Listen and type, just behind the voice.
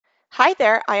Hi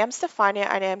there, I am Stefania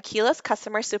and I am Keela's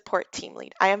customer support team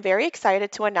lead. I am very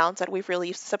excited to announce that we've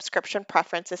released subscription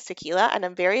preferences to Keela, and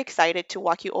I'm very excited to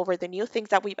walk you over the new things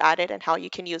that we've added and how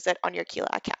you can use it on your Keela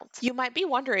account. You might be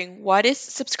wondering, what is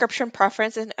subscription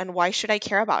preference and why should I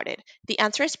care about it? The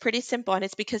answer is pretty simple, and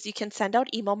it's because you can send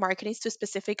out email marketings to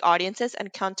specific audiences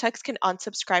and contacts can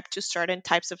unsubscribe to certain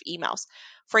types of emails.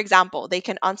 For example, they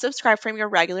can unsubscribe from your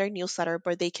regular newsletter,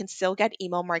 but they can still get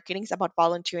email marketings about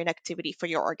volunteering activity for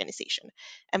your organization.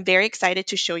 I'm very excited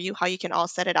to show you how you can all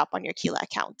set it up on your Keela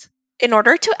account. In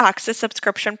order to access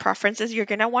subscription preferences, you're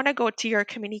going to want to go to your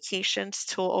communications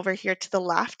tool over here to the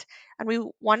left. And we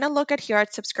want to look at here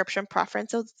at subscription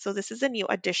preferences. So this is a new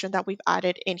addition that we've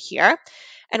added in here.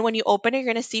 And when you open it,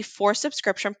 you're going to see 4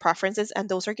 subscription preferences, and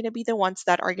those are going to be the ones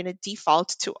that are going to default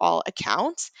to all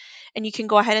accounts. And you can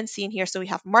go ahead and see in here. So we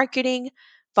have marketing,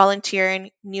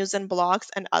 volunteering, news and blogs,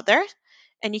 and other.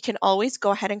 And you can always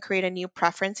go ahead and create a new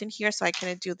preference in here. So I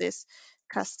can do this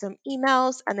custom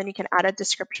emails, and then you can add a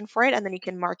description for it, and then you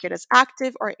can mark it as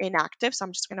active or inactive. So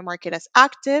I'm just going to mark it as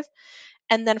active.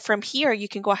 And then from here, you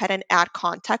can go ahead and add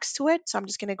context to it. So I'm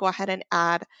just going to go ahead and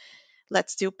add,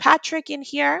 let's do Patrick in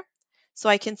here. So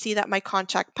I can see that my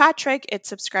contact Patrick, it's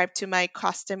subscribed to my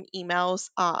custom emails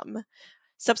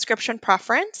subscription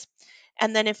preference.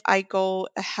 And then if I go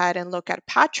ahead and look at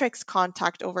Patrick's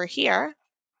contact over here,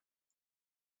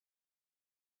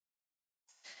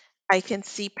 I can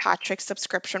see Patrick's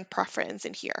subscription preference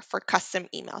in here for custom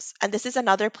emails. And this is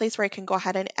another place where I can go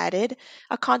ahead and edit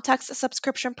a contact's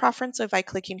subscription preference. So if I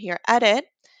click in here, edit,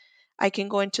 I can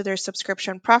go into their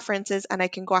subscription preferences and I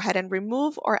can go ahead and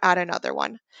remove or add another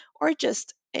one or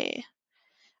just update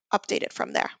it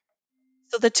from there.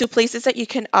 So the 2 places that you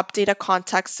can update a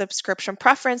contact subscription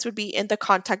preference would be in the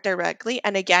contact directly,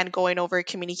 and again, going over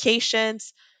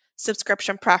communications,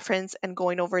 subscription preference, and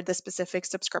going over the specific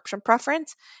subscription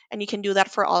preference. And you can do that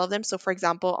for all of them. So for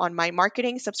example, on my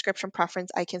marketing subscription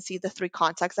preference, I can see the 3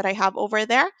 contacts that I have over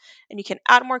there, and you can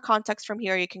add more contacts from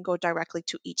here. You can go directly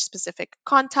to each specific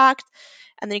contact.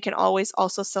 And then you can always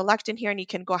also select in here and you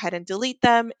can go ahead and delete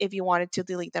them if you wanted to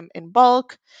delete them in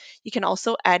bulk. You can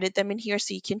also edit them in here,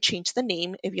 so you can change the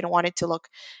name if you don't want it to look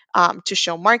to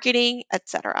show marketing,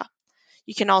 etc.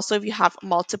 You can also, if you have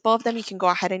multiple of them, you can go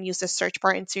ahead and use the search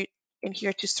bar in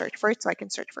here to search for it. So I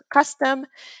can search for custom,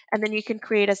 and then you can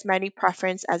create as many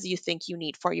preference as you think you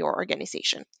need for your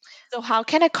organization. So how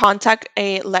can a contact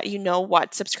let you know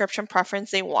what subscription preference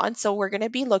they want? So we're going to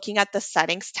be looking at the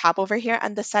settings tab over here,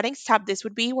 and the settings tab, this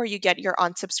would be where you get your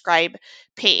unsubscribe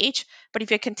page. But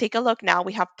if you can take a look now,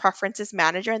 we have preferences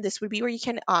manager, and this would be where you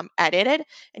can edit it,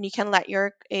 and you can let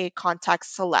your contact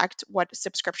select what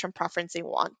subscription preference they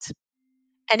want.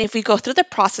 And if we go through the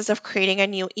process of creating a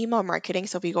new email marketing,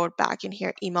 so if we go back in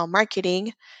here, email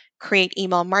marketing, create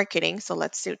email marketing. So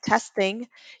let's do testing.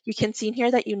 You can see in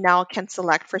here that you now can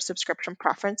select for subscription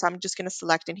preference. So I'm just going to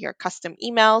select in here custom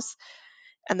emails,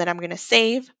 and then I'm going to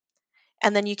save.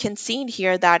 And then you can see in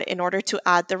here that in order to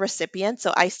add the recipient,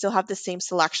 so I still have the same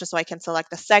selection. So I can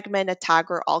select a segment, a tag,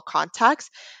 or all contacts.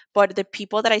 But the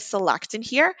people that I select in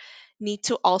here need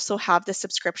to also have the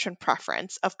subscription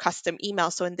preference of custom email.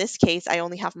 So in this case, I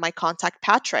only have my contact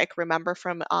Patrick, remember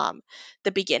from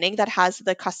the beginning, that has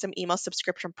the custom email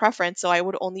subscription preference. So I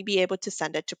would only be able to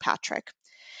send it to Patrick.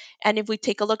 And if we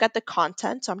take a look at the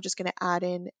content, so I'm just going to add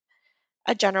in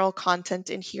a general content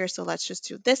in here. So let's just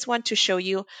do this one to show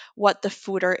you what the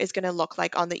footer is going to look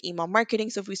like on the email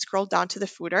marketing. So if we scroll down to the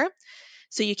footer,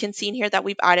 so you can see in here that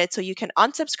we've added, so you can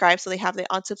unsubscribe. So they have the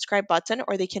unsubscribe button,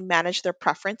 or they can manage their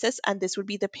preferences. And this would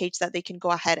be the page that they can go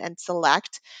ahead and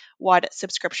select what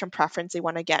subscription preference they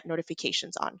want to get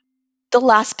notifications on. The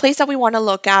last place that we want to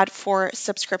look at for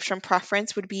subscription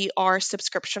preference would be our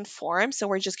subscription form. So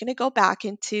we're just going to go back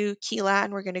into Keela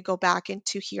and we're going to go back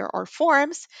into here our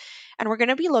forms, and we're going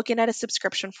to be looking at a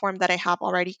subscription form that I have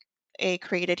already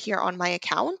created here on my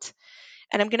account.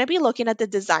 And I'm going to be looking at the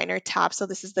designer tab. So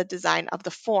this is the design of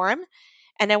the form.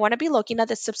 And I want to be looking at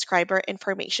the subscriber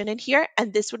information in here.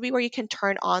 And this would be where you can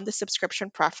turn on the subscription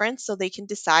preference so they can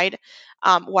decide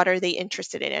what are they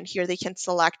interested in. And here they can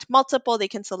select multiple, they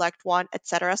can select one,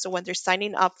 etc. So when they're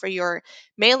signing up for your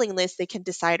mailing list, they can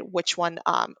decide which one,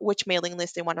 which mailing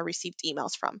list they want to receive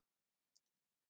emails from.